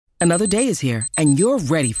Another day is here, and you're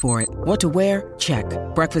ready for it. What to wear? Check.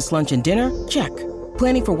 Breakfast, lunch, and dinner? Check.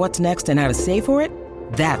 Planning for what's next and how to save for it?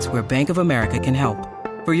 That's where Bank of America can help.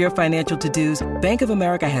 For your financial to-dos, Bank of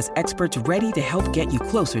America has experts ready to help get you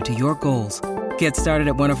closer to your goals. Get started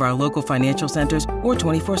at one of our local financial centers or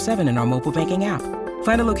 24/7 in our mobile banking app.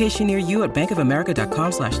 Find a location near you at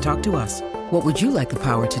bankofamerica.com/talktous. What would you like the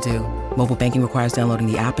power to do? Mobile banking requires downloading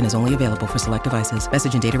the app and is only available for select devices.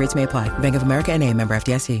 Message and data rates may apply. Bank of America N.A., member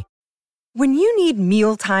FDIC. When you need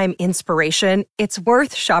mealtime inspiration, it's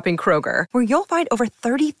worth shopping Kroger, where you'll find over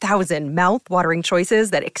 30,000 mouth-watering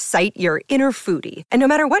choices that excite your inner foodie. And no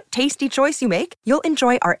matter what tasty choice you make, you'll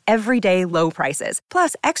enjoy our everyday low prices,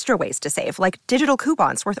 plus extra ways to save, like digital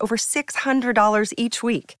coupons worth over $600 each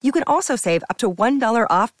week. You can also save up to $1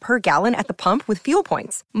 off per gallon at the pump with fuel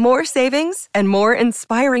points. More savings and more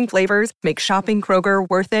inspiring flavors make shopping Kroger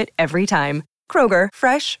worth it every time. Kroger,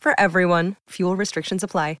 fresh for everyone. Fuel restrictions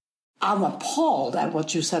apply. I'm appalled at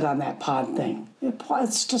what you said on that pod thing.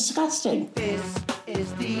 It's disgusting. This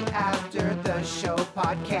is the After the Show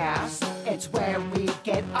podcast. It's where we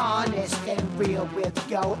get honest and real with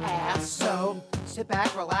yo ass. So sit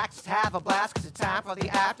back, relax, have a blast, because it's time for the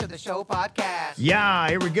After the Show podcast. Yeah,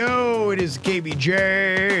 here we go. It is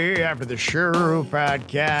KBJ After the Show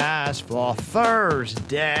podcast for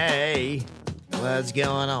Thursday. What's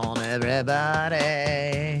going on,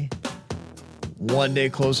 everybody? One day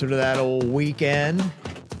closer to that old weekend.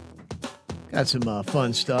 Got some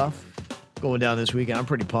fun stuff going down this weekend. I'm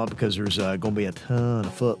pretty pumped because there's going to be a ton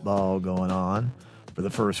of football going on for the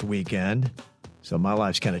first weekend. So my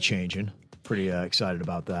life's kind of changing. Pretty excited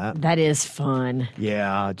about that. That is fun.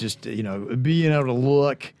 Yeah, just, being able to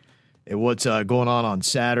look at what's going on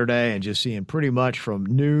Saturday and just seeing pretty much from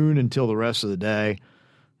noon until the rest of the day,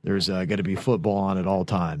 there's going to be football on at all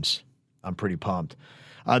times. I'm pretty pumped.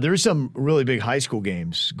 There's some really big high school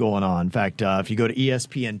games going on. In fact, if you go to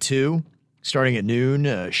ESPN2, starting at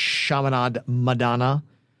noon, Chaminade Madonna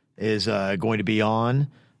is going to be on.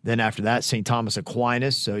 Then after that, St. Thomas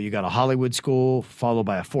Aquinas. So you got a Hollywood school, followed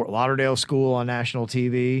by a Fort Lauderdale school on national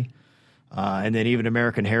TV. And then even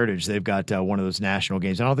American Heritage, they've got one of those national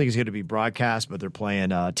games. I don't think it's going to be broadcast, but they're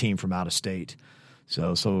playing a team from out of state.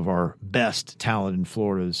 So some of our best talent in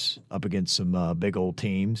Florida is up against some big old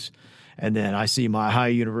teams. And then I see my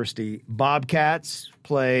Ohio University Bobcats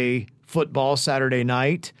play football Saturday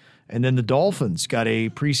night. And then the Dolphins got a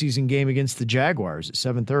preseason game against the Jaguars at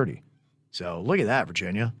 7:30. So look at that,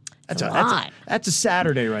 Virginia. That's a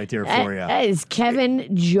Saturday right there for you. That is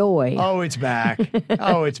Kevin Joy. Oh, it's back.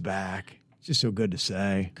 It's back. It's just so good to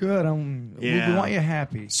say. Good. We want you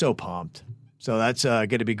happy. So pumped. So that's going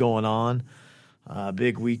to be going on.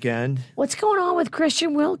 Big weekend. What's going on with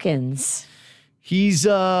Christian Wilkins? He's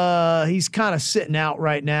kind of sitting out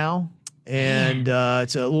right now, and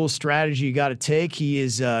it's a little strategy you got to take. He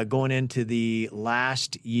is going into the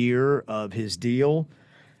last year of his deal,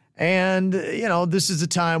 and this is a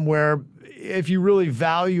time where if you really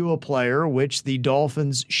value a player, which the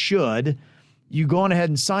Dolphins should, you go on ahead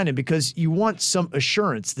and sign him because you want some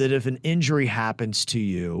assurance that if an injury happens to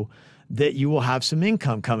you, that you will have some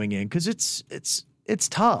income coming in because it's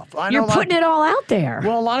tough. I know you're putting it all out there.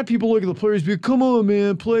 Well, a lot of people look at the players and be like, come on,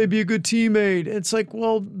 man, play, be a good teammate. It's like,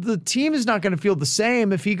 well, the team is not going to feel the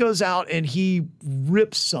same if he goes out and he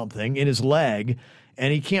rips something in his leg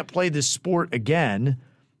and he can't play this sport again.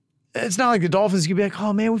 It's not like the Dolphins can be like,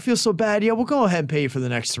 oh, man, we feel so bad. Yeah, we'll go ahead and pay you for the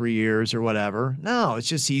next 3 years or whatever. No, it's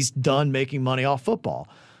just he's done making money off football.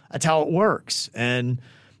 That's how it works. And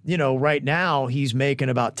right now he's making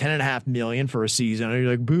about $10.5 million for a season. And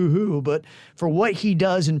you're like, boo-hoo. But for what he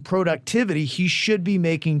does in productivity, he should be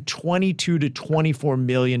making $22 to $24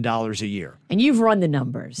 million a year. And you've run the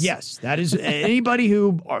numbers. Yes, that is anybody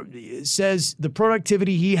who says the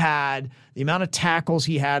productivity he had, the amount of tackles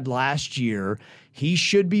he had last year, he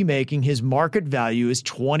should be making his market value is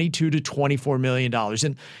 $22 to $24 million.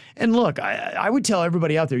 And look, I would tell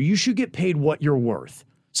everybody out there, you should get paid what you're worth.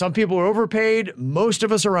 Some people are overpaid. Most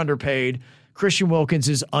of us are underpaid. Christian Wilkins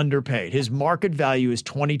is underpaid. His market value is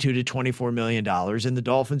 $22 to $24 million, and the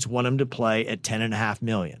Dolphins want him to play at $10.5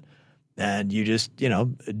 million. And you just,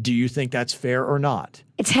 do you think that's fair or not?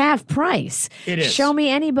 It's half price. It is. Show me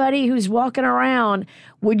anybody who's walking around.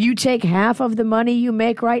 Would you take half of the money you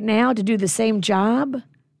make right now to do the same job?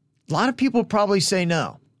 A lot of people probably say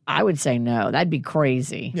no. I would say no. That'd be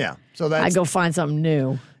crazy. Yeah. So that's. I'd go find something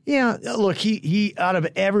new. Yeah, look, he out of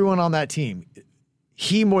everyone on that team,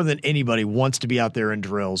 he more than anybody wants to be out there in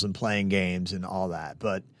drills and playing games and all that.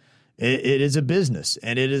 But It is a business,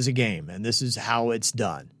 and it is a game, and this is how it's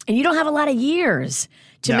done. And you don't have a lot of years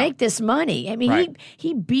to No. make this money. I mean, Right.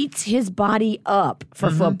 he beats his body up for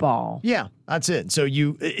football. Yeah, that's it. So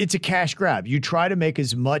it's a cash grab. You try to make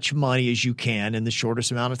as much money as you can in the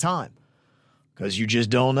shortest amount of time because you just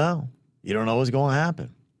don't know. You don't know what's going to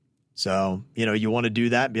happen. So, you want to do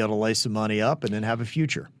that, be able to lay some money up and then have a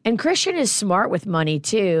future. And Christian is smart with money,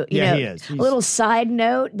 too. You know, He is. A little side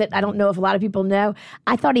note that I don't know if a lot of people know.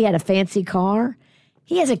 I thought he had a fancy car.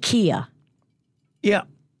 He has a Kia. Yeah.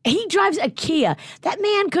 He drives a Kia. That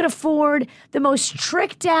man could afford the most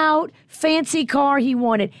tricked out, fancy car he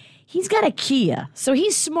wanted. He's got a Kia. So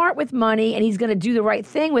he's smart with money and he's going to do the right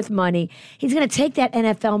thing with money. He's going to take that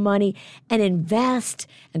NFL money and invest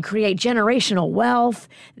and create generational wealth.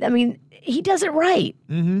 I mean, he does it right.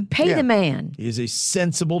 Pay the man. He's a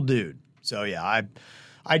sensible dude. So, yeah,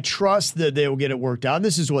 I trust that they will get it worked out. And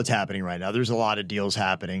this is what's happening right now. There's a lot of deals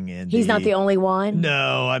happening. He's not the only one?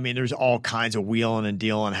 No, I mean, there's all kinds of wheeling and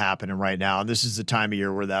dealing happening right now. And this is the time of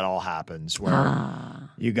year where that all happens, where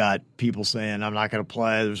you got people saying, I'm not going to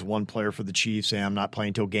play. There's one player for the Chiefs saying, I'm not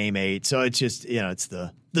playing till game 8. So it's just, it's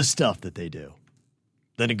the stuff that they do,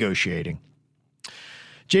 the negotiating.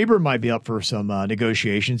 Jaybird might be up for some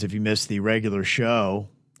negotiations if you missed the regular show.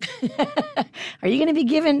 Are you going to be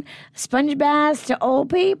giving sponge baths to old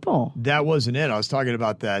people? That wasn't it. I was talking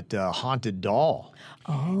about that haunted doll.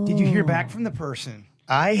 Did you hear back from the person?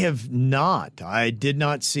 I have not. I did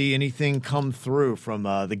not see anything come through from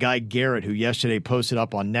the guy Garrett, who yesterday posted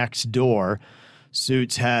up on Nextdoor.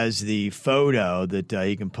 Suits has the photo that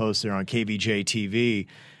he can post there on KVJ TV.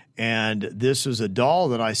 And this was a doll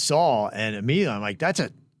that I saw, and immediately I'm like, that's a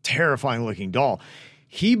terrifying looking doll.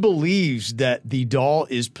 He believes that the doll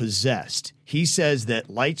is possessed. He says that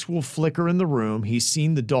lights will flicker in the room. He's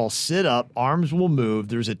seen the doll sit up, arms will move.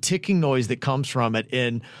 There's a ticking noise that comes from it,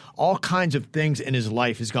 and all kinds of things in his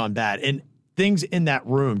life has gone bad. And things in that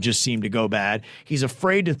room just seem to go bad. He's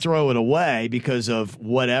afraid to throw it away because of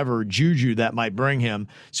whatever juju that might bring him.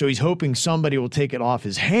 So he's hoping somebody will take it off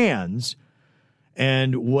his hands,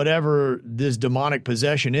 and whatever this demonic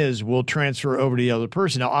possession is will transfer over to the other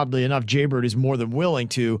person. Now, oddly enough, Jaybird is more than willing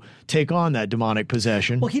to take on that demonic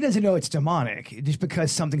possession. Well, he doesn't know it's demonic just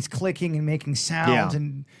because something's clicking and making sounds,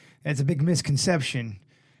 and it's a big misconception.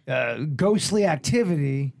 Ghostly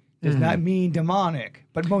activity does not mean demonic,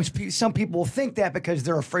 but some people will think that because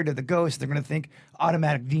they're afraid of the ghost, they're going to think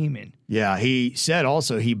automatic demon. Yeah, he said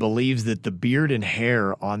also he believes that the beard and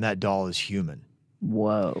hair on that doll is human.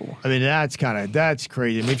 Whoa. I mean, that's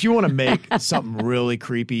crazy. I mean, if you want to make something really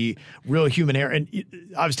creepy, real human hair, and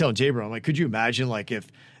I was telling Jaybird, I'm like, could you imagine like if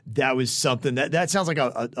that was something that sounds like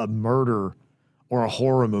a murder or a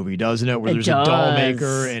horror movie, doesn't it? Where there's a doll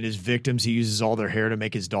maker and his victims, he uses all their hair to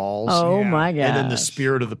make his dolls. Oh my gosh. And then the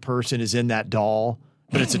spirit of the person is in that doll,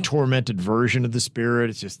 but it's a tormented version of the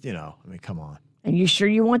spirit. It's just, I mean, come on. Are you sure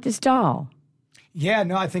you want this doll? Yeah,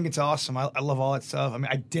 no, I think it's awesome. I love all that stuff. I mean,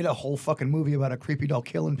 I did a whole fucking movie about a creepy doll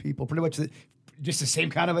killing people. Pretty much just the same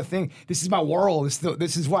kind of a thing. This is my world.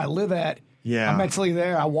 This is where I live at. Yeah. I'm mentally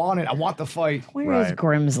there. I want it. I want the fight. Where is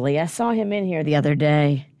Grimsley? I saw him in here the other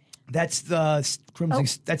day. That's the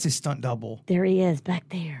Grimsley. That's his stunt double. There he is, back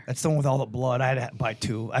there. That's the one with all the blood. I had to buy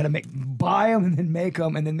 2. I had to buy them and then make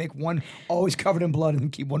them and then make one always covered in blood and then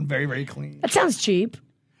keep one very, very clean. That sounds cheap.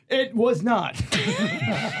 It was not.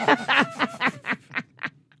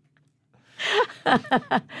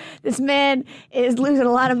 This man is losing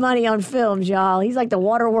a lot of money on films, y'all. He's like the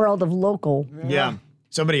Waterworld of local. Yeah.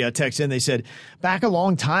 Somebody texted in, they said, back a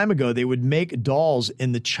long time ago, they would make dolls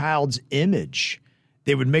in the child's image.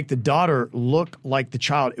 They would make the daughter look like the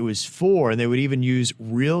child it was for, and they would even use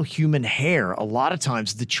real human hair. A lot of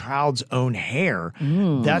times, the child's own hair.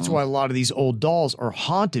 That's why a lot of these old dolls are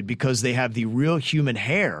haunted, because they have the real human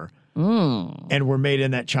hair and were made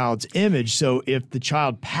in that child's image. So if the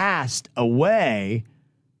child passed away,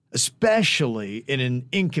 especially in an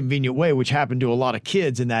inconvenient way, which happened to a lot of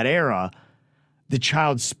kids in that era, the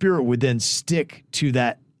child's spirit would then stick to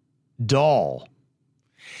that doll.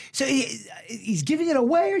 So he's giving it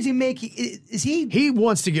away, or is he making? Is he? He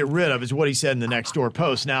wants to get rid of, is what he said in the Nextdoor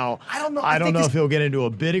post. Now, I don't know. I don't know if he'll get into a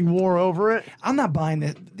bidding war over it. I'm not buying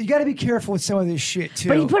this. You got to be careful with some of this shit too.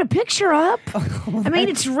 But he put a picture up. I mean,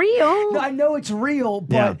 it's real. No, I know it's real,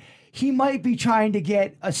 but he might be trying to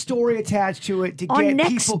get a story attached to it to on get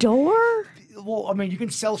people. Nextdoor? Well, I mean, you can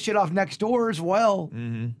sell shit off Nextdoor as well.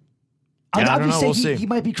 Mm-hmm. I'm just saying he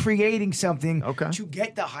might be creating something to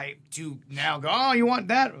get the hype to now go, oh, you want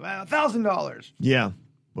that? $1,000. Yeah.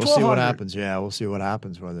 We'll see what happens. Yeah, we'll see what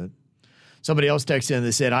happens with it. Somebody else texted in.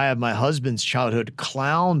 They said, I have my husband's childhood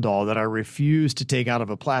clown doll that I refuse to take out of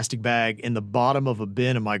a plastic bag in the bottom of a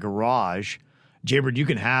bin in my garage. Jaybird, you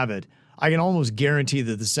can have it. I can almost guarantee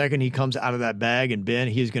that the second he comes out of that bag and bin,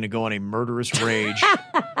 he is going to go on a murderous rage.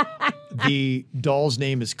 The doll's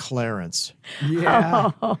name is Clarence.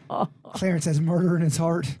 Yeah. Clarence has murder in his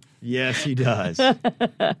heart. Yes, he does.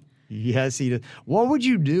 Yes, he does. What would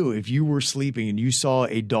you do if you were sleeping and you saw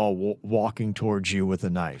a doll walking towards you with a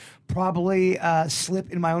knife? Probably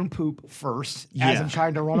slip in my own poop first as I'm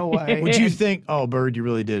trying to run away. Would you think, oh, Bird, you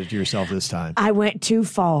really did it to yourself this time? I went too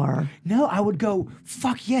far. No, I would go,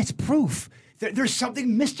 fuck yes, proof. There's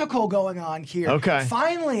something mystical going on here. Okay.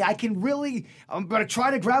 Finally, I'm going to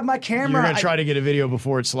try to grab my camera. You're going to try to get a video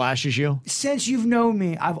before it slashes you? Since you've known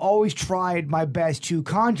me, I've always tried my best to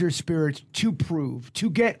conjure spirits to prove,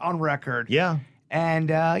 to get on record. Yeah. And,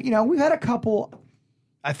 we've had a couple,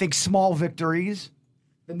 I think, small victories.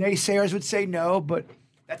 The naysayers would say no, but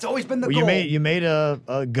that's always been the goal. You made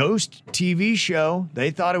a ghost TV show.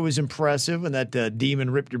 They thought it was impressive when that demon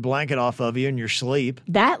ripped your blanket off of you in your sleep.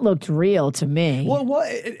 That looked real to me. Well,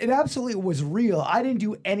 it absolutely was real. I didn't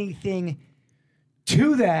do anything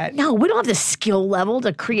to that. No, we don't have the skill level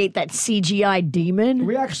to create that CGI demon.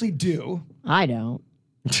 We actually do. I don't.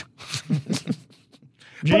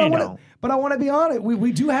 But I want to be honest.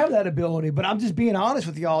 We do have that ability, but I'm just being honest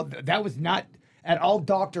with y'all. That was not at all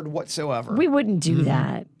doctored whatsoever. We wouldn't do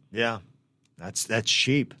that. Yeah, that's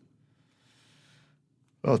cheap.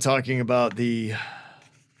 Well, talking about the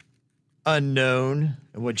unknown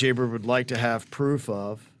and what Jaybird would like to have proof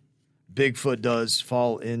of, Bigfoot does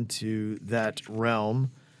fall into that realm.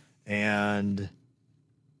 And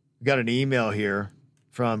we got an email here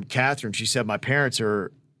from Catherine. She said, my parents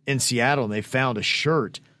are in Seattle and they found a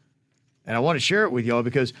shirt. And I want to share it with y'all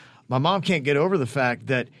because my mom can't get over the fact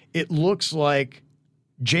that it looks like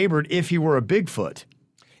Jaybird if he were a Bigfoot.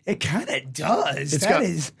 It kind of does. It's got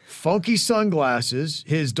funky sunglasses,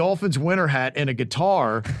 his Dolphins winter hat, and a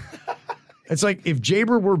guitar. It's like if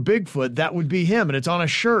Jaybird were Bigfoot, that would be him, and it's on a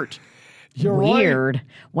shirt. You're weird. Right.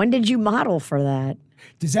 When did you model for that?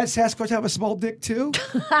 Does that Sasquatch have a small dick too?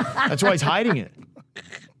 That's why he's hiding it.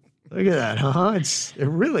 Look at that, huh? It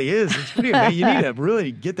really is. It's pretty amazing. You need to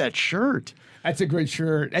really get that shirt. That's a great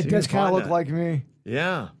shirt. It does kind of look like me.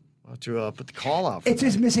 Yeah. I'll have to put the call out for It's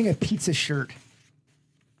just missing a pizza shirt.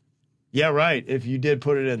 Yeah, right. If you did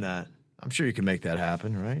put it in that. I'm sure you can make that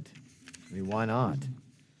happen, right? I mean, why not?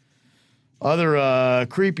 Other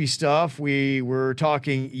creepy stuff. We were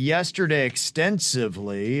talking yesterday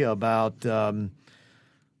extensively about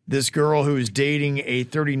this girl who was dating a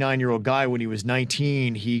 39-year-old guy when he was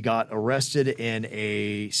 19. He got arrested in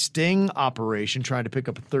a sting operation trying to pick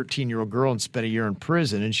up a 13-year-old girl and spent a year in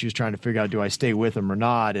prison. And she was trying to figure out, do I stay with him or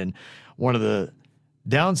not? And one of the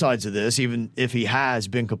downsides of this, even if he has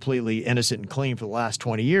been completely innocent and clean for the last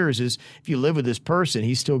 20 years, is if you live with this person,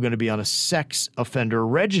 he's still going to be on a sex offender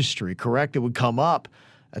registry, correct? It would come up.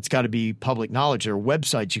 That's got to be public knowledge. There are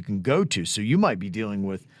websites you can go to. So you might be dealing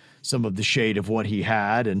with some of the shade of what he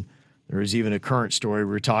had. And there was even a current story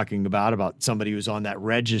we were talking about somebody who was on that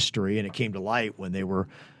registry, and it came to light when they were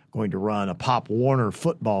going to run a Pop Warner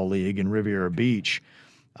football league in Riviera Beach.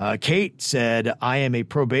 Kate said, I am a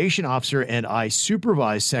probation officer and I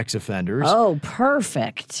supervise sex offenders. Oh,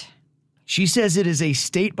 perfect. She says it is a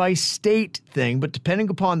state-by-state thing, but depending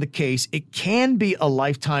upon the case, it can be a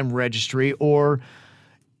lifetime registry or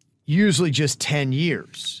usually just 10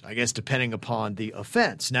 years, I guess, depending upon the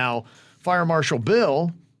offense. Now, Fire Marshal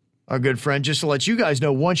Bill, our good friend, just to let you guys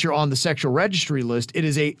know, once you're on the sexual registry list, it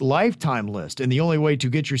is a lifetime list. And the only way to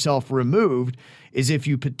get yourself removed is if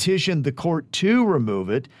you petition the court to remove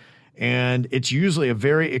it. And it's usually a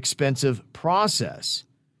very expensive process.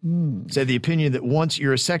 Said the opinion that once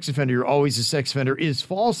you're a sex offender, you're always a sex offender is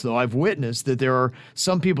false, though. I've witnessed that there are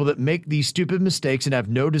some people that make these stupid mistakes and have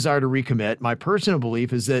no desire to recommit. My personal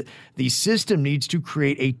belief is that the system needs to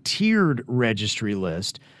create a tiered registry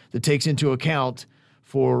list that takes into account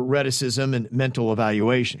for reticism and mental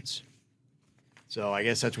evaluations. So I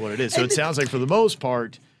guess that's what it is. So it sounds like for the most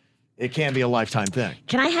part, it can be a lifetime thing.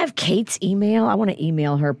 Can I have Kate's email? I want to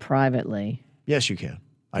email her privately. Yes, you can.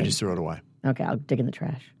 I just threw it away. Okay, I'll dig in the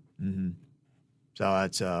trash. Mm-hmm. So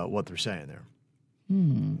that's what they're saying there.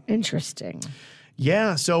 Interesting.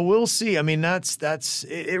 Yeah, so we'll see. I mean,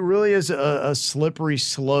 it really is a slippery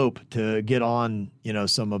slope to get on,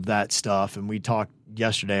 some of that stuff. And we talked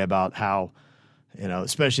yesterday about how,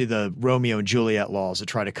 especially the Romeo and Juliet laws that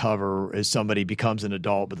try to cover as somebody becomes an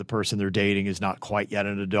adult, but the person they're dating is not quite yet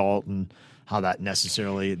an adult, and how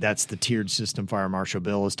that's the tiered system Fire Marshal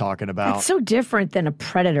Bill is talking about. It's so different than a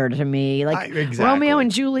predator to me. Like Exactly. Romeo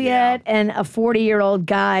and Juliet and a 40-year-old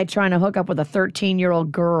guy trying to hook up with a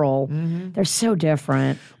 13-year-old girl. They're so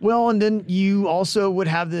different. Well, and then you also would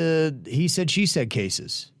have the he said, she said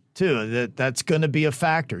cases too. That's going to be a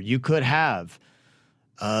factor. You could have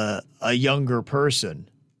a younger person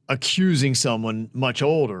accusing someone much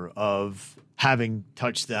older of having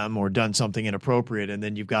touched them or done something inappropriate, and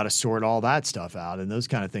then you've got to sort all that stuff out, and those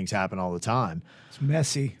kind of things happen all the time. It's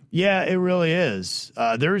messy. Yeah, it really is.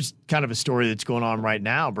 There's kind of a story that's going on right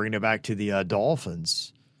now, bringing it back to the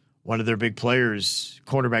Dolphins. One of their big players,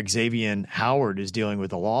 cornerback Xavier Howard, is dealing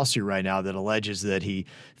with a lawsuit right now that alleges that he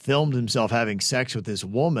filmed himself having sex with this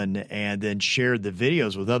woman and then shared the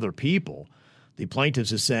videos with other people. The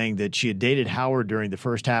plaintiffs is saying that she had dated Howard during the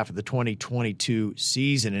first half of the 2022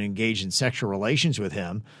 season and engaged in sexual relations with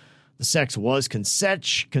him. The sex was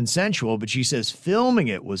consensual, but she says filming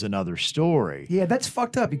it was another story. Yeah, that's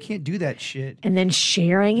fucked up. You can't do that shit. And then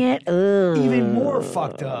sharing it? Ugh. Even more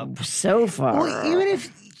fucked up. So far. Well, even if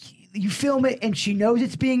you film it and she knows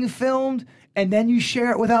it's being filmed, and then you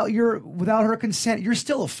share it without her consent, you're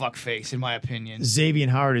still a fuckface, in my opinion. Xavier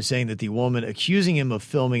Howard is saying that the woman accusing him of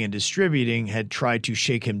filming and distributing had tried to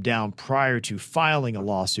shake him down prior to filing a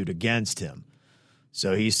lawsuit against him.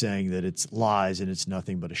 So he's saying that it's lies and it's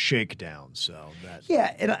nothing but a shakedown. So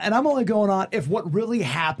that and I'm only going on if what really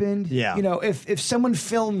happened. Yeah. You know, if someone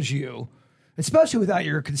films you, especially without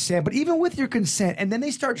your consent, but even with your consent, and then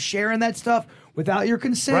they start sharing that stuff without your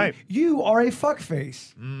consent, right, you are a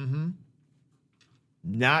fuckface. Mm-hmm.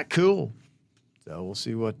 Not cool. So we'll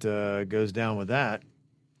see what goes down with that.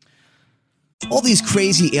 All these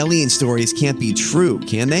crazy alien stories can't be true,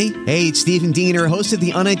 can they? Hey, it's Stephen Diener, host of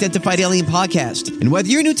the Unidentified Alien Podcast. And whether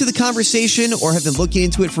you're new to the conversation or have been looking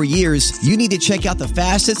into it for years, you need to check out the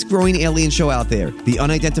fastest growing alien show out there, the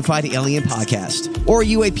Unidentified Alien Podcast, or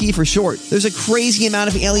UAP for short. There's a crazy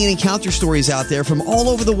amount of alien encounter stories out there from all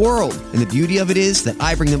over the world. And the beauty of it is that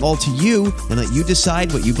I bring them all to you and let you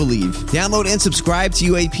decide what you believe. Download and subscribe to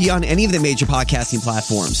UAP on any of the major podcasting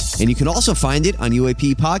platforms. And you can also find it on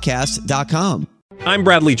UAPpodcast.com. I'm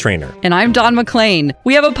Bradley Trainer. And I'm Don McClain.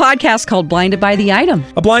 We have a podcast called Blinded by the Item.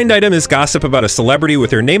 A blind item is gossip about a celebrity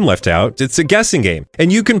with their name left out. It's a guessing game,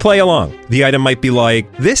 and you can play along. The item might be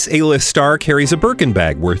like, this A-list star carries a Birkin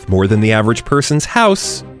bag worth more than the average person's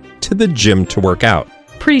house to the gym to work out.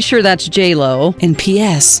 Pretty sure that's J-Lo. And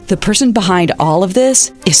P.S. the person behind all of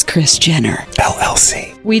this is Kris Jenner,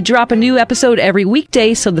 LLC. We drop a new episode every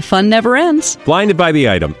weekday so the fun never ends. Blinded by the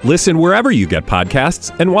Item. Listen wherever you get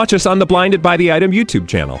podcasts and watch us on the Blinded by the Item YouTube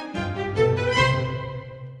channel.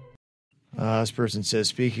 This person says,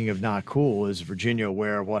 speaking of not cool, is Virginia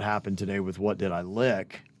aware of what happened today with What Did I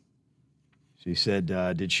Lick? She said,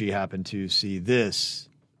 did she happen to see this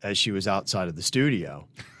as she was outside of the studio?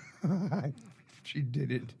 She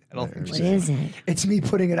didn't. I don't think What is it? It's me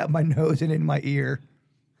putting it up my nose and in my ear.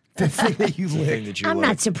 The thing that you licked. I'm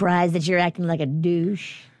not surprised that you're acting like a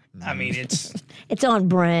douche. I mean, it's It's on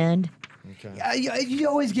brand. Okay. you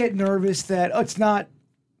always get nervous that it's not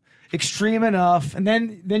extreme enough, and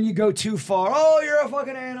then you go too far. Oh, you're a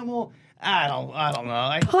fucking animal. I don't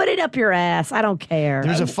know. Put it up your ass. I don't care.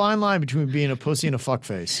 There's a fine line between being a pussy and a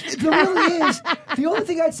fuckface. There really is. The only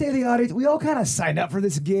thing I'd say to the audience, we all kind of signed up for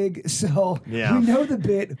this gig, so Yeah. we know the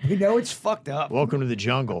bit. We know it's fucked up. Welcome to the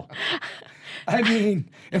jungle. I mean,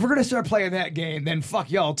 if we're going to start playing that game, then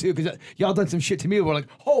fuck y'all, too, because y'all done some shit to me. We're like,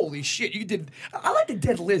 holy shit, you did. I like the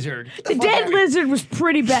dead lizard. The dead lizard was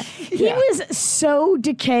pretty bad. He was so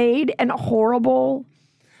decayed and horrible.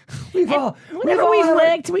 Whenever we've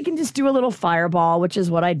licked, we can just do a little fireball, which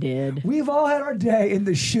is what I did. We've all had our day in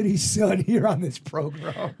the shitty sun here on this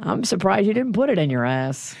program. I'm surprised you didn't put it in your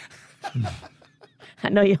ass. I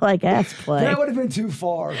know you like ass play. That would have been too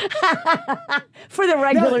far. For the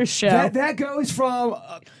regular show. That goes from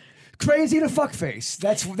crazy to fuckface.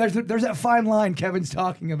 There's that fine line Kevin's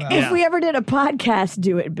talking about. If we ever did a podcast,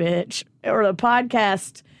 do it, bitch. Or a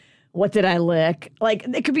podcast, What Did I Lick? Like,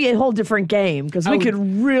 it could be a whole different game because we could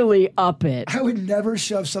really up it. I would never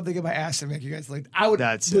shove something in my ass and make you guys like. I would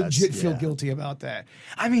legit feel guilty about that.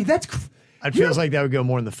 I mean, that's. It feels like that would go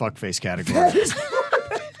more in the fuckface category. That's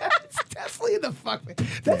definitely in the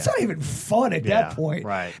fuckface. That's not even fun at that point.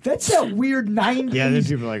 Right. That's that weird 90s. Yeah, then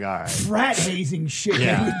people are like, all right. Frat hazing shit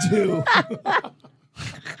they would do.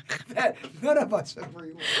 That none of us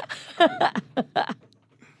agree with.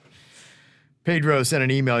 Pedro sent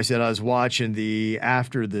an email. He said, I was watching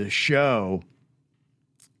after the show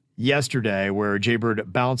yesterday where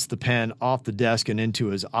Jaybird bounced the pen off the desk and into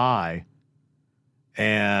his eye.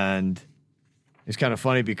 And It's kind of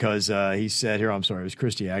funny because he said here, I'm sorry, it was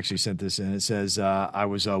Christy actually sent this in. It says, I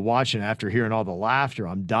was watching after hearing all the laughter.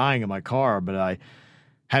 I'm dying in my car, but I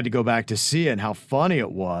had to go back to see it and how funny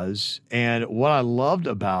it was. And what I loved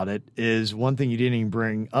about it is one thing you didn't even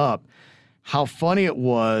bring up, how funny it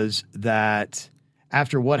was that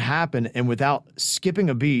after what happened and without skipping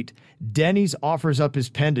a beat, Denny's offers up his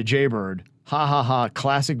pen to Jaybird. Ha ha ha!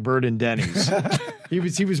 Classic Bird and Denny's. he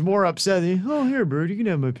was more upset. Oh, here, Bird, you can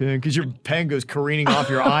have my pen because your pen goes careening off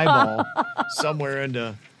your eyeball somewhere into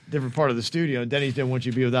a different part of the studio. And Denny's didn't want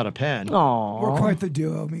you to be without a pen. Aww. We're quite the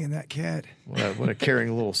duo, me and that cat. What a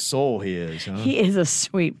caring little soul he is, huh? He is a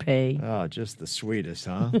sweet pea. Oh, just the sweetest,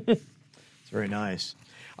 huh? It's very nice.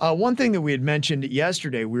 One thing that we had mentioned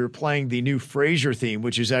yesterday, we were playing the new Frasier theme,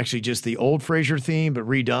 which is actually just the old Frasier theme, but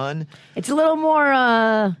redone. It's a little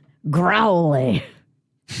more growly.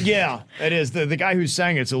 Yeah, it is. The guy who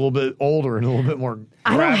sang it's a little bit older and a little bit more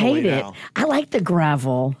I don't hate now. it. I like the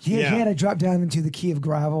gravel. He had to drop down into the key of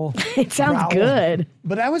gravel. It sounds Growl. good.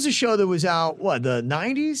 But that was a show that was out, the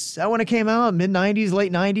 90s? That when it came out? Mid-90s,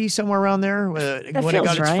 late 90s, somewhere around there? When it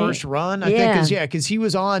got its first run? I think, because he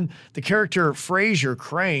was on, the character Frasier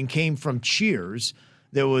Crane came from Cheers.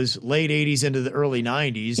 That was late 80s into the early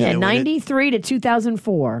 90s. Yeah, 93 to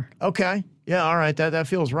 2004. Okay. Yeah, all right. That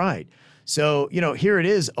feels right. So, here it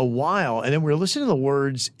is a while, and then we're listening to the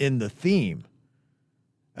words in the theme.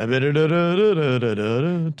 Toss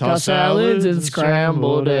salads and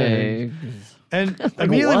scrambled eggs. And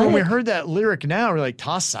immediately when we heard that lyric now, we're like,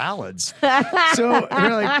 toss salads. So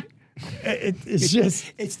we're like, it's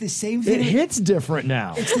just... It's the same thing. It hits different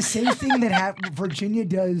now. It's the same thing that Virginia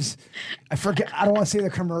does. I forget. I don't want to say the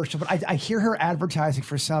commercial, but I hear her advertising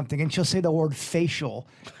for something, and she'll say the word facial.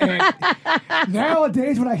 And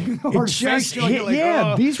nowadays, when I hear the word facial, you're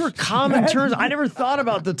like, these were common terms. I never thought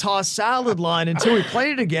about the toss salad line until we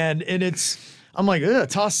played it again, and I'm like,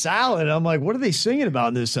 toss salad. I'm like, what are they singing about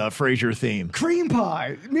in this Frasier theme? Cream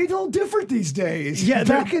pie. It made a little different these days. Yeah,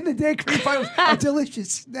 back in the day, cream pie was a delicious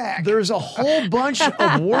snack. There's a whole bunch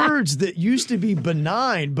of words that used to be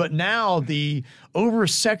benign, but now the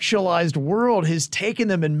over-sexualized world has taken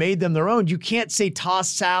them and made them their own. You can't say toss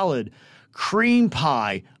salad, cream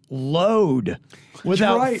pie, load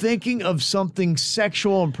without thinking of something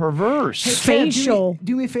sexual and perverse. Hey, Kev, facial.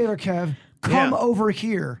 do me a favor, Kev. Come over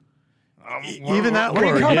here. Even that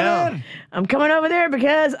word, yeah. I'm coming over there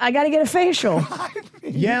because I got to get a facial.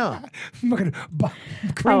 Yeah. I'm going to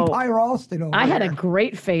cream pie Ralston over I had a here.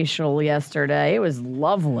 great facial yesterday. It was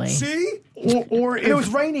lovely. See? Or it was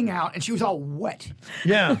raining out, and she was all wet.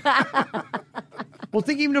 Yeah. Well,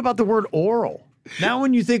 think even about the word oral. Now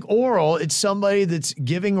when you think oral, it's somebody that's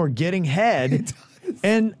giving or getting head.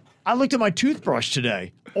 And I looked at my toothbrush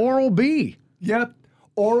today. Oral B. Yep.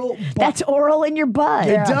 Oral. That's oral in your butt.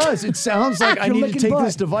 It does. It sounds like I You're need to licking take butt.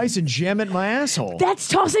 this device and jam it in my asshole. That's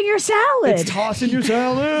tossing your salad. It's tossing your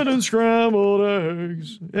salad and scrambled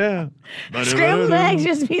eggs. Yeah. Scrambled eggs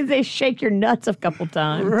just means they shake your nuts a couple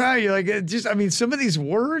times. Right. You're like, some of these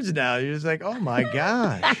words now, you're just like, oh my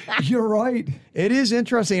gosh. You're right. It is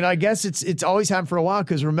interesting. And I guess it's always happened for a while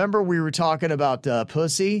because remember we were talking about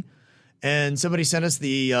pussy and somebody sent us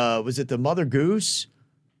was it the Mother Goose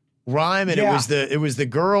rhyme? And it was the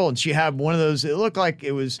girl and she had one of those, it looked like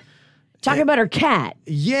it was. Talking about her cat.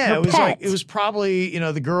 Yeah, her it was pet. like, it was probably,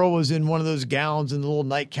 the girl was in one of those gowns and the little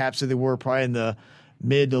nightcaps that they wore probably in the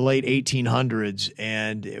mid to late 1800s.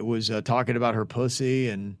 And it was talking about her pussy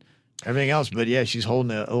and everything else. But yeah, she's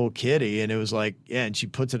holding a little kitty and it was like, and she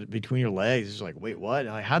puts it between her legs. It's like, wait, what?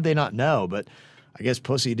 And how'd they not know? But I guess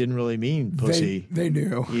pussy didn't really mean pussy. They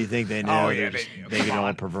knew. You think they knew? Oh, yeah, They they knew. make it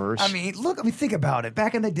all perverse. I mean, think about it.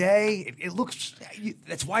 Back in the day, it looks.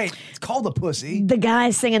 That's why it's called a pussy. The guy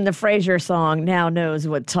singing the Frasier song now knows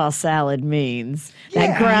what toss salad means. That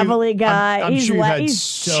Yeah. gravelly guy. I'm sure you've had he's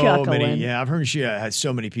so chuckling. many. Yeah, I've heard she had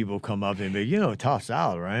so many people come up and be, toss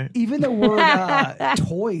salad, right? Even the word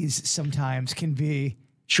toys sometimes can be.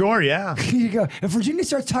 Sure, yeah. You go. If Virginia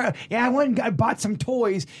starts talking, I went and bought some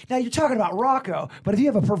toys. Now you're talking about Rocco, but if you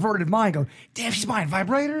have a perverted mind, go, damn, she's buying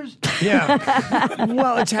vibrators. Yeah.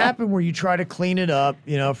 Well, it's happened where you try to clean it up,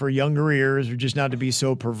 for younger ears or just not to be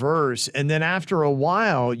so perverse. And then after a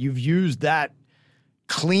while, you've used that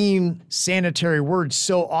clean, sanitary word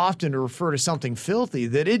so often to refer to something filthy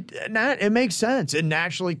that it makes sense. It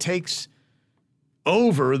naturally takes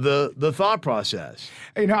over the thought process.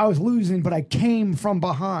 I was losing, but I came from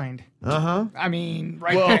behind. Uh-huh. I mean,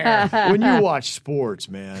 there. When you watch sports,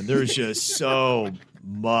 man, there's just so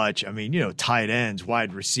much. I mean, tight ends,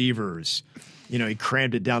 wide receivers. He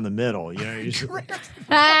crammed it down the middle.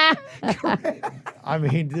 I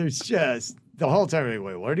mean, there's The whole time, like,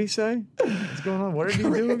 wait, what did he say? What's going on? What did he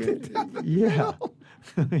do? Yeah.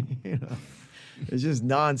 You know, it's just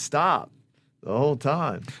nonstop the whole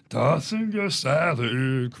time. Tossing your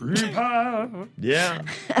salad, cream pie. Yeah.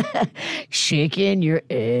 Shaking your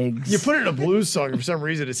eggs. You put it in a blues song, and for some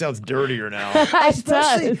reason, it sounds dirtier now.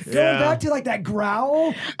 Especially going back to like that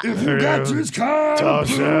growl. If you got this kind of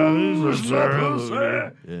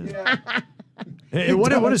Hey, what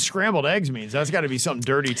does scrambled eggs means? That's got to be something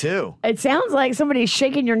dirty too. It sounds like somebody's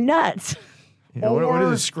shaking your nuts. You know, what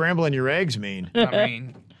does scrambling your eggs mean? I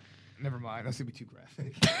mean, never mind. That's going to be too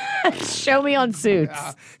graphic. Show me on Suits.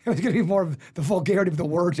 It was going to be more of the vulgarity of the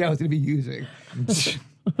words I was going to be using.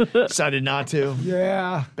 Decided not to.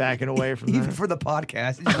 Yeah. Backing away from Even that. for the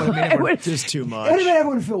podcast. It just would have made everyone, just too it would much. have made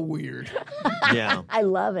everyone feel weird. Yeah. I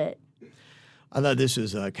love it. I thought this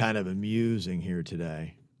was kind of amusing here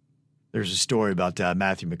today. There's a story about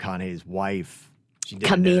Matthew McConaughey's wife. She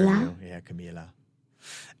did an Camila? interview. Yeah, Camila.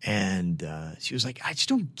 And she was like, I just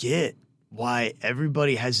don't get why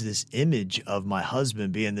everybody has this image of my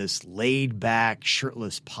husband being this laid-back,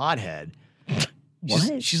 shirtless pothead.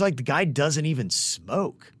 What? She's like, the guy doesn't even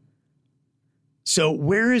smoke. So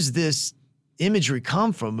where is this imagery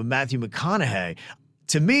come from of Matthew McConaughey?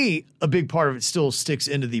 To me, a big part of it still sticks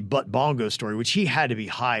into the Butt Bongo story, which he had to be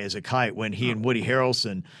high as a kite when he and Woody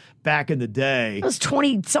Harrelson, back in the day, That was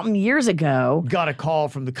 20-something years ago. got a call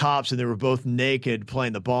from the cops and they were both naked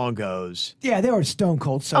playing the bongos. Yeah, they were stone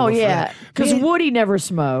cold sober. Oh, for yeah. that. Because Me and- Woody never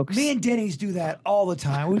smokes. Me and Denny's do that all the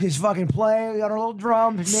time. We just fucking play on our little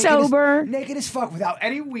drums. Sober. Naked as fuck without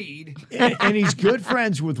any weed. And he's good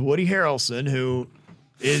friends with Woody Harrelson, who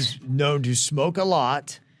is known to smoke a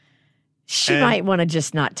lot. She And- might want to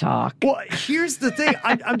just not talk. Well, here's the thing.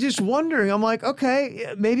 I'm just wondering. I'm like,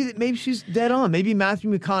 okay, maybe she's dead on. Maybe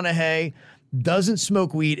Matthew McConaughey doesn't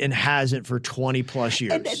smoke weed and hasn't for 20 plus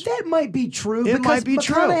years. And that might be true. It because might be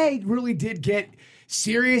true. McConaughey really did get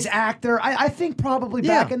serious actor. I think probably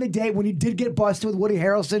back Yeah. in the day when he did get busted with Woody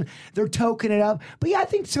Harrelson, they're toking it up. But yeah, I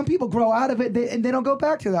think some people grow out of it and they don't go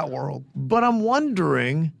back to that world. But I'm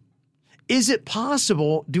wondering, is it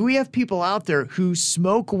possible, do we have people out there who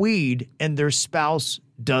smoke weed and their spouse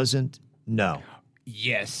doesn't know?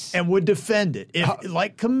 Yes. And would defend it? If,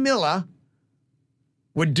 like Camilla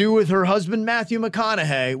would do with her husband, Matthew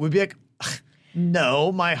McConaughey, would be like,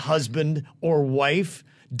 no, my husband or wife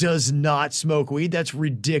does not smoke weed. That's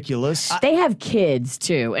ridiculous. They have kids,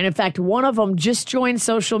 too. And in fact, one of them just joined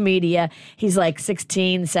social media. He's like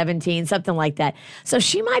 16, 17, something like that. So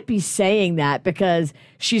she might be saying that because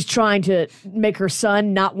she's trying to make her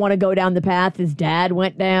son not want to go down the path his dad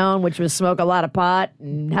went down, which was smoke a lot of pot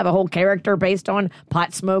and have a whole character based on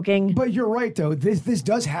pot smoking. But you're right, though. This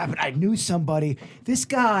does happen. I knew somebody. This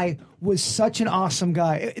guy was such an awesome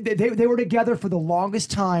guy. They were together for the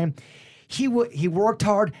longest time. He worked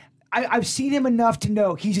hard. I've seen him enough to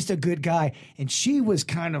know he's just a good guy. And she was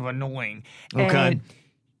kind of annoying. Okay. And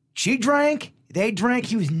she drank. They drank.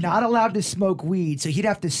 He was not allowed to smoke weed. So he'd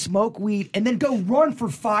have to smoke weed and then go run for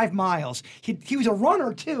 5 miles. He was a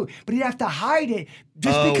runner, too. But he'd have to hide it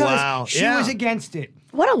just because she was against it.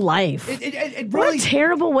 What a life. It what really, a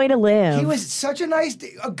terrible way to live. he was such a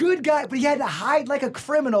good guy, but he had to hide like a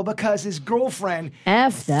criminal because his girlfriend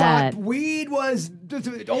F that. thought weed was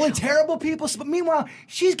only terrible people. But meanwhile,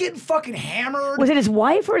 she's getting fucking hammered. Was it his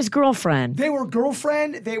wife or his girlfriend? They were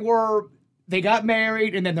girlfriend. They got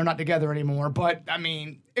married, and then they're not together anymore. But, I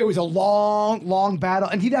mean, it was a long, long battle.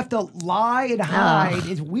 And he'd have to lie and hide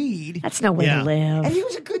his weed. That's no way to live. And he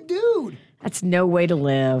was a good dude. That's no way to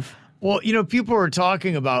live. Well, you know, people were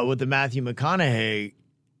talking about with the Matthew McConaughey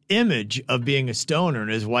image of being a stoner and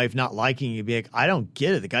his wife not liking it. Be like, I don't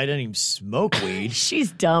get it. The guy doesn't even smoke weed.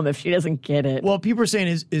 She's dumb if she doesn't get it. Well, people are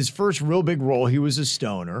saying his first real big role, he was a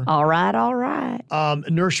stoner. All right.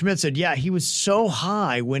 Nurse Schmidt said, yeah, he was so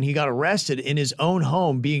high when he got arrested in his own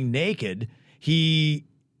home being naked. He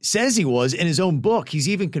says he was in his own book. He's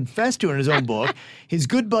even confessed to it in his own book. His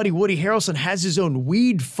good buddy Woody Harrelson has his own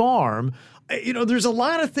weed farm. You know, there's a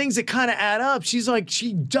lot of things that kind of add up. She's like,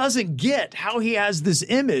 she doesn't get how he has this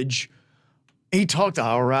image. He talked,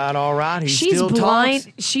 all right. He still talks.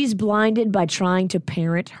 She's blinded by trying to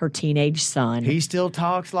parent her teenage son. He still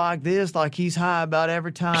talks like this, like he's high about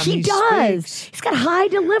every time He does. speaks. He's got high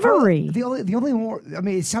delivery. Well, the only more, I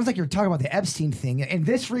mean, it sounds like you're talking about the Epstein thing. And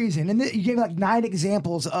this reason, and you gave like 9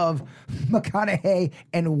 examples of McConaughey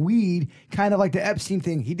and weed, kind of like the Epstein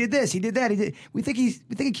thing. He did this, he did that. We think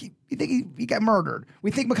he got murdered.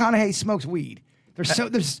 We think McConaughey smokes weed.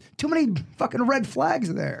 There's too many fucking red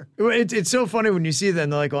flags there. It's so funny when you see that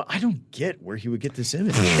and they're like, well, I don't get where he would get this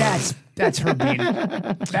image. That's her being.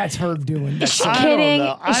 That's her doing. Is she kidding?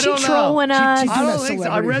 Is she trolling us? I don't think so.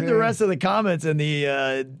 I read the rest of the comments in the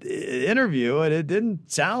interview, and it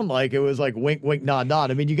didn't sound like it was like wink, wink, nod,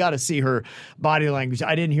 nod. I mean, you got to see her body language.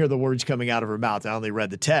 I didn't hear the words coming out of her mouth. I only read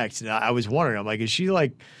the text, and I was wondering. I'm like, is she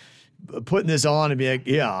like putting this on and be like,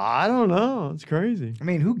 yeah, I don't know. It's crazy. I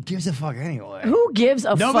mean, who gives a fuck anyway? Who gives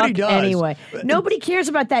a Nobody fuck does. anyway? Nobody cares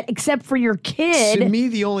about that except for your kid. To me,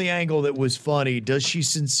 the only angle that was funny, does she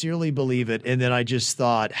sincerely believe it? And then I just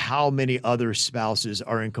thought, how many other spouses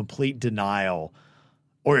are in complete denial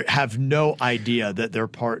or have no idea that their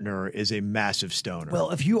partner is a massive stoner? Well,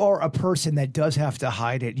 if you are a person that does have to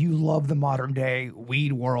hide it, you love the modern day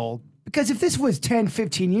weed world. Because if this was 10,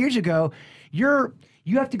 15 years ago,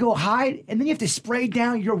 you have to go hide, and then you have to spray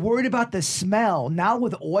down. You're worried about the smell. Now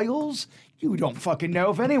with oils, you don't fucking know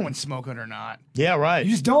if anyone's smoking or not. Yeah, right.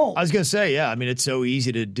 You just don't. I was going to say, yeah, I mean, it's so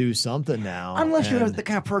easy to do something now. Unless you're the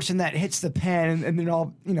kind of person that hits the pen and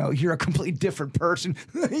then you're a completely different person.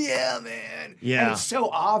 Yeah, man. Yeah. And it's so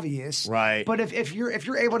obvious. Right. But if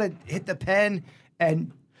you're able to hit the pen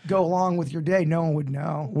and go along with your day, no one would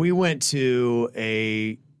know. We went to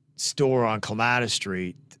a store on Clematis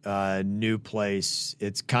Street, new place.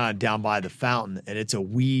 It's kind of down by the fountain, and it's a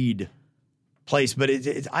weed place. But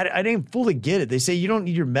I didn't fully get it. They say you don't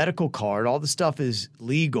need your medical card. All the stuff is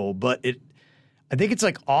legal, but I think it's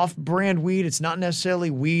like off-brand weed. It's not necessarily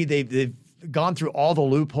weed. They've gone through all the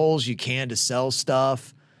loopholes you can to sell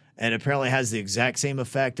stuff, and apparently has the exact same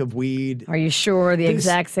effect of weed. Are you sure? The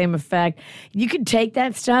exact same effect. You could take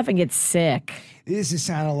that stuff and get sick. This is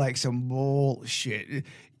sounding like some bullshit.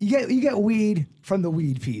 You get weed from the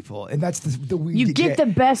weed people, and that's the weed you get the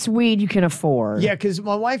best weed you can afford. Yeah, because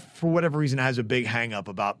my wife, for whatever reason, has a big hang up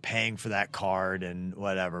about paying for that card and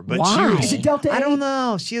whatever. But why? Is it Delta 8? I don't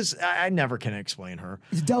know. She is. I never can explain her.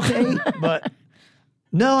 Is it Delta 8? But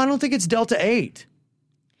no, I don't think it's Delta 8.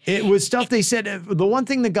 It was stuff they said. The one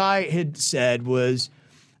thing the guy had said was,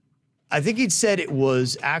 I think he'd said it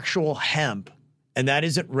was actual hemp, and that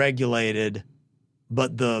isn't regulated,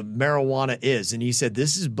 but the marijuana is. And he said,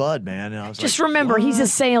 this is bud, man. And I was just like, remember, what? he's a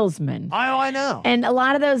salesman. I know. And a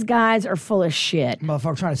lot of those guys are full of shit.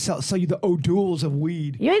 Motherfucker trying to sell you the O'Douls of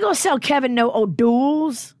weed. You ain't gonna sell Kevin no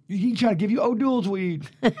O'Douls. He trying to give you O'Douls weed.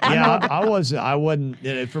 Yeah, I wasn't.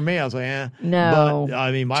 For me, I was like, eh. No. But,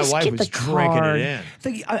 I mean, my Just wife get was the drinking card. it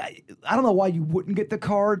in. I don't know why you wouldn't get the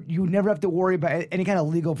card. You would never have to worry about any kind of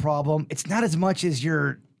legal problem. It's not as much as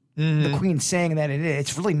the Queen saying that it is.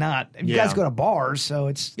 It's really not. You guys go to bars, so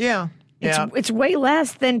it's... Yeah. Yeah. It's way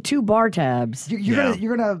less than 2 bar tabs.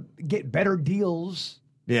 You're gonna get better deals.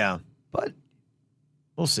 Yeah. But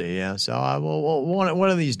we'll see. Yeah. So one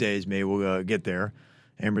of these days, maybe we'll get there.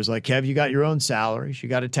 Amber's like, Kev, you got your own salary. You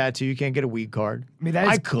got a tattoo. You can't get a weed card. I mean,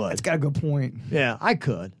 I could. That's got a good point. Yeah, I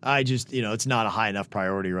could. I just, it's not a high enough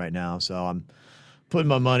priority right now. So I'm putting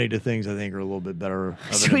my money to things I think are a little bit better of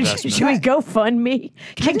an investment. Should we go fund me?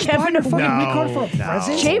 Can Kevin a fucking weed card for a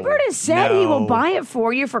present? Jaybird has said he will buy it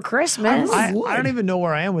for you for Christmas. I don't even know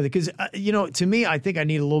where I am with it because, to me, I think I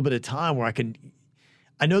need a little bit of time where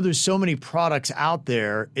I know there's so many products out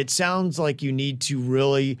there. It sounds like you need to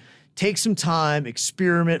really take some time,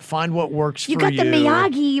 experiment, find what works for you. You got the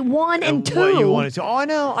Miyagi 1 and 2. What you want to.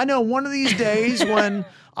 Oh, I know. One of these days when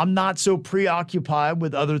I'm not so preoccupied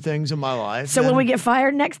with other things in my life. So when we get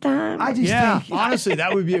fired next time? I just think... honestly,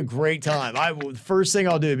 that would be a great time. First thing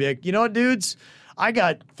I'll do would be like, you know what, dudes? I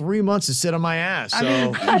got 3 months to sit on my ass.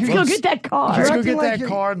 So let's go get that card. Let's go get that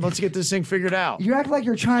card and let's get this thing figured out. You act like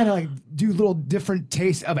you're trying to do little different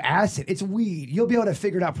tastes of acid. It's weed. You'll be able to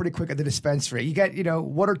figure it out pretty quick at the dispensary. You got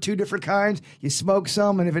 1 or 2 different kinds. You smoke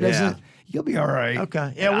some, and if it isn't, you'll be all right.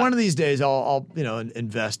 Okay. Yeah. One of these days, I'll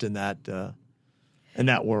invest in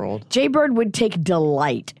that world. Jaybird would take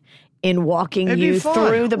delight in walking you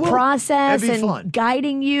through the process and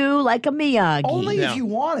guiding you like a Miyagi. Only if you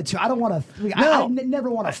wanted to. I don't want to. I never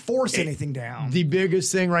want to force anything down. The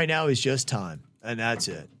biggest thing right now is just time, and that's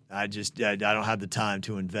it. I don't have the time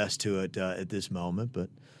to invest to it at this moment, but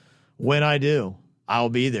when I do, I'll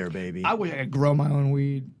be there, baby. I wish I could grow my own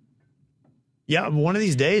weed. Yeah, one of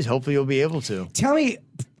these days, hopefully you'll be able to. Tell me,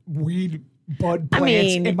 weed bud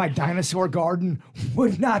plants in my dinosaur garden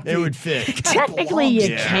would not be. It would fit. Technically,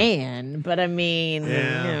 you can, but I mean,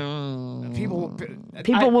 people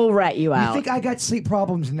will rat you out. You think I got sleep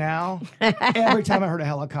problems now? Every time I heard a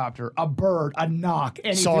helicopter, a bird, a knock,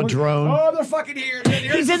 anything. Saw a drone. Oh, they're fucking here.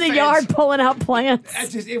 He's in the yard pulling out plants.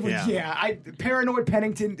 That's just, it was, paranoid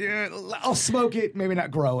Pennington. I'll smoke it, maybe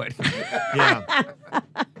not grow it. Yeah.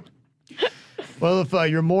 Well, if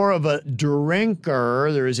you're more of a drinker,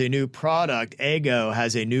 there is a new product. Eggo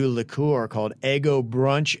has a new liqueur called Eggo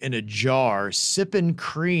Brunch in a Jar, Sippin'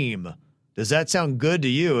 Cream. Does that sound good to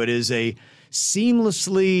you? It is a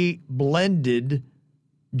seamlessly blended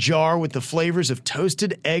jar with the flavors of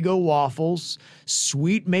toasted Eggo waffles,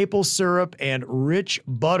 sweet maple syrup, and rich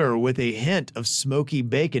butter with a hint of smoky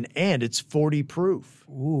bacon, and it's 40 proof.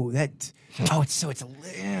 Ooh, It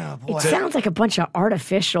sounds like a bunch of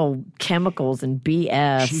artificial chemicals and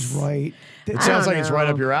BS. She's right. It sounds like it's right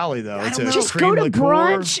up your alley, though. It's a Just cream go to liqueur.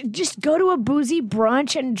 brunch. Just go to a boozy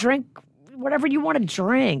brunch and drink whatever you want to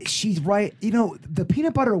drink. She's right. You know, the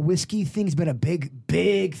peanut butter whiskey thing's been a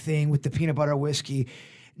big thing with the peanut butter whiskey.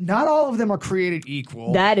 Not all of them are created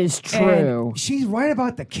equal. That is true. And she's right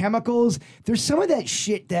about the chemicals. There's some of that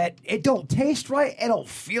shit that it don't taste right, it don't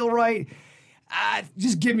feel right.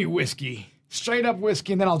 Just give me whiskey. Straight up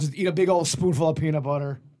whiskey, and then I'll just eat a big old spoonful of peanut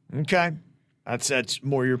butter. Okay. That's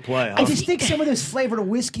more your play, huh? I just think some of those flavored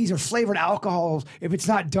whiskeys or flavored alcohols, if it's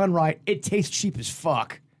not done right, it tastes cheap as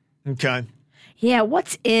fuck. Okay. Yeah,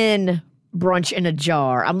 what's in brunch in a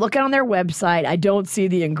jar? I'm looking on their website. I don't see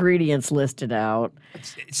the ingredients listed out.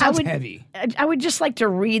 It sounds heavy. I would just like to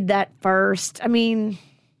read that first. I mean,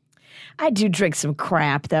 I do drink some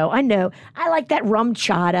crap, though. I know. I like that rum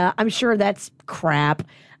chata. I'm sure that's crap.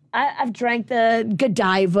 I've drank the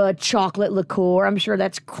Godiva chocolate liqueur. I'm sure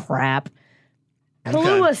that's crap.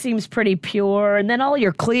 Kahlua seems pretty pure, and then all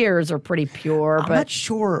your clears are pretty pure. I'm not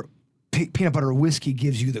sure peanut butter whiskey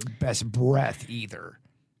gives you the best breath either.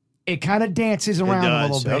 It kind of dances around a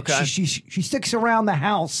little bit. Okay. She sticks around the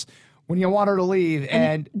house when you want her to leave.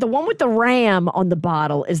 And the one with the ram on the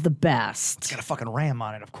bottle is the best. It's got a fucking ram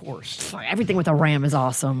on it, of course. Everything with a ram is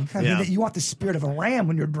awesome. I mean, you want the spirit of a ram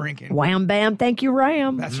when you're drinking. Wham, bam, thank you,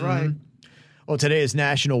 ram. That's right. Well, today is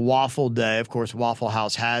National Waffle Day. Of course, Waffle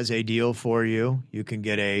House has a deal for you. You can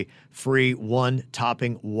get a free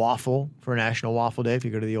one-topping waffle for National Waffle Day if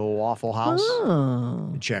you go to the old Waffle House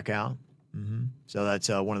and check out. So that's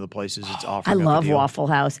one of the places it's offering. I love Waffle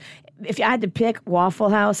House. If I had to pick Waffle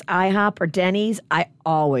House, IHOP, or Denny's, I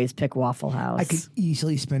always pick Waffle House. I could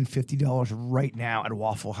easily spend $50 right now at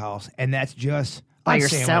Waffle House, and that's just by on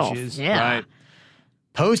yourself. Sandwiches. Yeah. Right.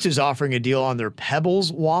 Post is offering a deal on their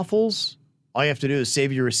Pebbles waffles. All you have to do is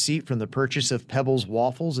save your receipt from the purchase of Pebbles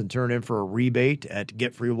waffles and turn in for a rebate at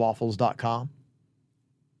getfreewaffles.com.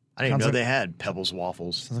 I didn't even know they had Pebbles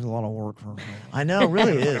waffles. Sounds like a lot of work. I know, it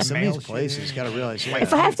really is. Some of these places got to realize. Yeah.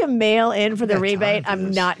 If I have to mail in for the rebate,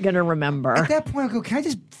 I'm not going to remember. At that point, I go, can I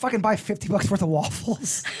just fucking buy $50 worth of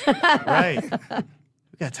waffles? Right.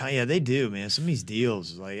 We got time. Yeah, they do, man. Some of these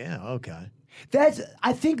deals is like, yeah, okay.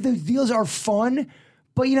 I think those deals are fun,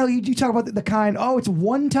 but you talk about the kind, it's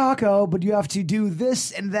one taco, but you have to do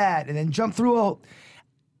this and that, and then jump through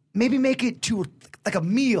maybe make it to like a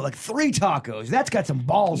meal, like 3 tacos. That's got some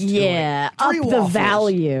balls to it. Yeah, up 3 the waffles.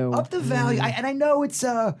 value. Up the value. And I know it's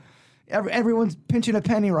everyone's pinching a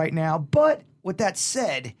penny right now, but with that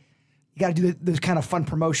said, you got to do those kind of fun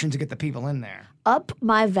promotions to get the people in there. Up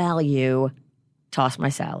my value, toss my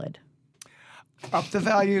salad. Up the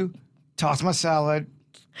value, toss my salad.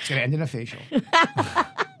 It's going to end in a facial.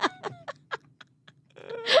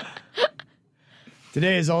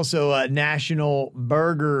 Today is also National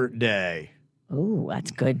Burger Day. Ooh,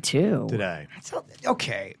 that's good too. Today.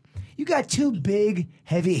 Okay. You got 2 big,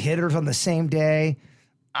 heavy hitters on the same day.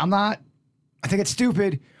 I think it's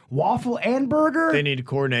stupid. Waffle and burger? They need to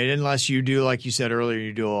coordinate, unless you do, like you said earlier,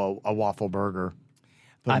 you do a waffle burger.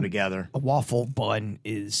 Put them together. A waffle bun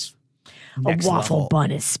is A waffle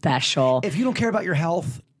bun is special. If you don't care about your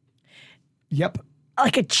health, yep.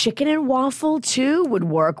 Like a chicken and waffle, too, would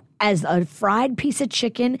work as a fried piece of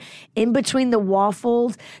chicken in between the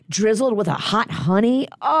waffles, drizzled with a hot honey.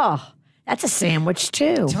 Oh, that's a sandwich,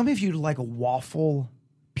 too. Tell me if you'd like a waffle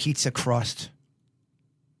pizza crust.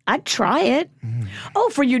 I'd try it. Oh,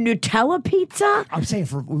 for your Nutella pizza? I'm saying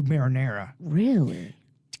for marinara. Really?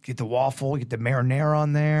 Get the waffle, get the marinara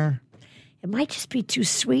on there. It might just be too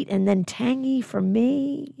sweet and then tangy for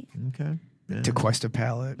me. Okay. Yeah. To quest a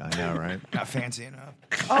palate. I know, right? Not fancy enough.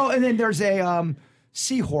 Oh, and then there's a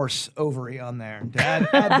seahorse ovary on there. To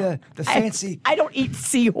add the fancy. I don't eat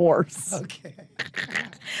seahorse. Okay.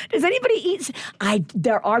 Does anybody eat?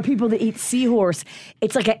 There are people that eat seahorse.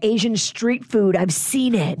 It's like an Asian street food. I've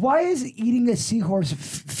seen it. Why is eating a seahorse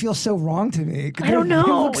feel so wrong to me? I don't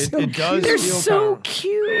know. It does. They're feel so kind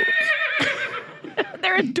cute.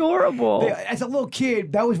 They're adorable. As a little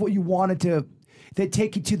kid, that was what you wanted to. they'd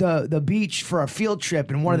take you to the beach for a field trip,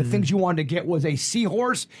 and one of the things you wanted to get was a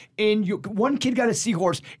seahorse. One kid got a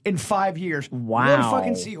seahorse in 5 years. Wow. One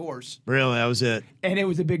fucking seahorse. Really, that was it. And it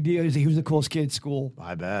was a big deal. He was the coolest kid at school.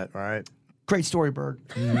 I bet. All right. Great story, Bird.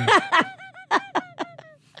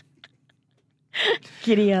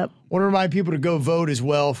 Giddy up. Want to remind people to go vote as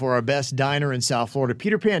well for our best diner in South Florida.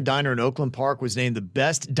 Peter Pan Diner in Oakland Park was named the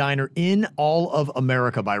best diner in all of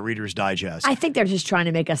America by Reader's Digest. I think they're just trying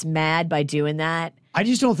to make us mad by doing that. I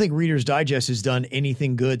just don't think Reader's Digest has done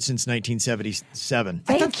anything good since 1977.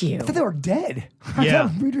 Thank you. I thought they were dead. I Yeah.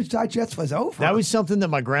 thought Reader's Digest was over. That was something that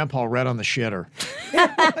my grandpa read on the shitter.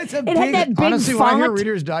 It's a It had that big Honestly, when I hear font.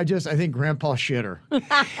 Reader's Digest, I think Grandpa shitter.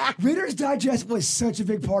 Reader's Digest was such a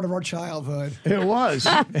big part of our childhood. It was,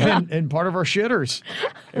 and part of our shitters.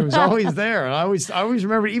 It was always there, and I always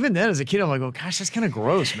remember. Even then, as a kid, I'm like, "Oh gosh, that's kind of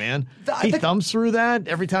gross, man." He thumbs through that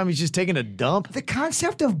every time he's just taking a dump. The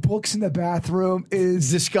concept of books in the bathroom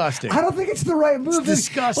is disgusting. I don't think it's the right move. It's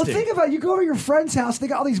disgusting. Well, think about it. You go to your friend's house, they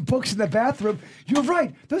got all these books in the bathroom. You're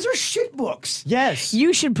right. Those are shit books. Yes.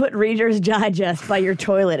 You should put Reader's Digest by your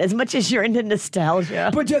toilet as much as you're into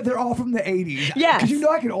nostalgia. But they're all from the 80s. Yes. Because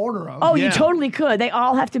I can order them. Oh, Yeah. you totally could. They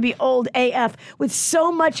all have to be old AF with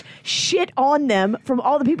so much shit on them from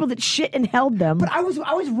all the people that shit and held them. But I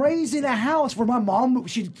was raised in a house where my mom,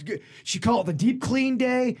 she'd call it the deep clean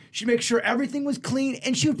day. She'd make sure everything was clean,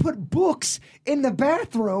 and she would put books in the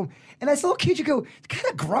bathroom. And as a little kid, you go, it's kind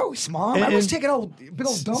of gross, Mom. I was taking big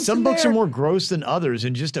old dumps Some in books there. are more gross than others,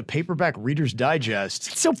 and just a paperback Reader's Digest.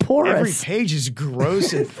 It's so porous. Every page is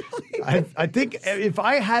gross. And I think if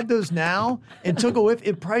I had those now and took a whiff,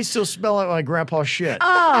 it'd probably still smell like my grandpa's shit.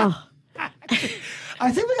 Oh,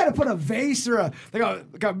 I think we got to put a vase or like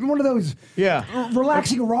one of those Yeah.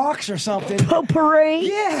 relaxing rocks or something. potpourri.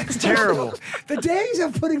 Yeah. It's terrible. The days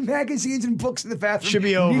of putting magazines and books in the bathroom Should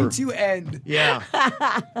be over. need to end. Yeah.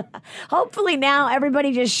 Hopefully now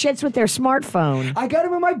everybody just shits with their smartphone. I got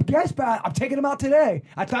him in my guest bath. I'm taking him out today.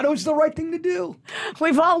 I thought it was the right thing to do.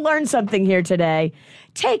 We've all learned something here today.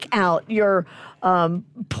 Take out your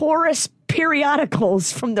porous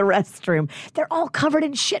periodicals from the restroom. They're all covered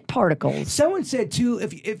in shit particles. Someone said, too,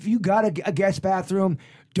 if you got a guest bathroom,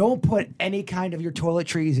 don't put any kind of your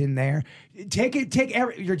toiletries in there. Take your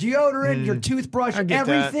deodorant, your toothbrush, I get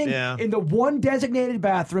that, everything yeah. in the one designated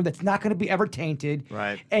bathroom that's not going to be ever tainted.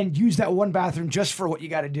 Right. And use that one bathroom just for what you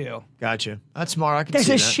got to do. Gotcha. That's smart. I can There's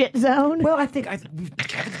see a that. shit zone. Well, I think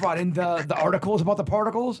Kevin brought in the articles about the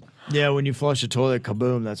particles. Yeah, when you flush the toilet,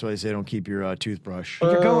 kaboom. That's why they say don't keep your toothbrush.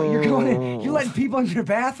 You're letting people in your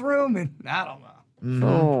bathroom, and I don't know.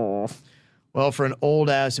 Oh. Well, for an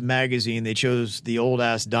old-ass magazine, they chose the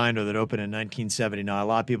old-ass diner that opened in 1979. A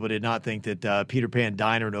lot of people did not think that Peter Pan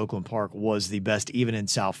Diner in Oakland Park was the best, even in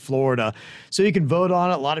South Florida. So you can vote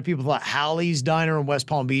on it. A lot of people thought Hallie's Diner in West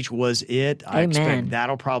Palm Beach was it. I expect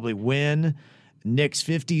that'll probably win. Nick's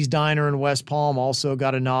 50s Diner in West Palm also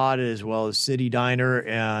got a nod, as well as City Diner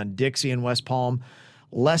and Dixie in West Palm.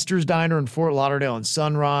 Lester's Diner in Fort Lauderdale and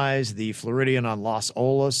Sunrise, the Floridian on Los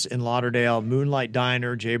Olas in Lauderdale, Moonlight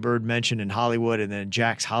Diner, Jay Bird mentioned in Hollywood, and then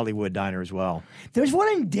Jack's Hollywood Diner as well. There's one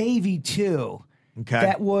in Davie, too, Okay.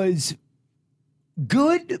 that was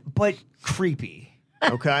good but creepy.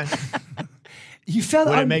 Okay. You felt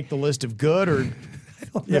Would it make the list of good, or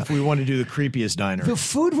if we want to do the creepiest diner? the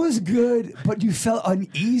food was good, but you felt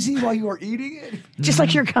uneasy while you were eating it. Just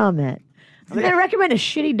like your comment. I'm going to recommend a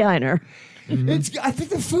shitty diner. I think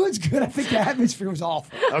the food's good. I think the atmosphere was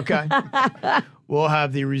awful. Okay. We'll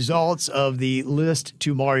have the results of the list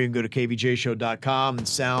tomorrow. You can go to kvjshow.com and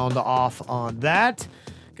sound off on that.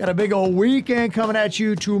 Got a big old weekend coming at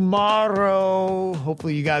you tomorrow.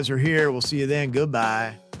 Hopefully you guys are here. We'll see you then.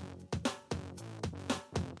 Goodbye.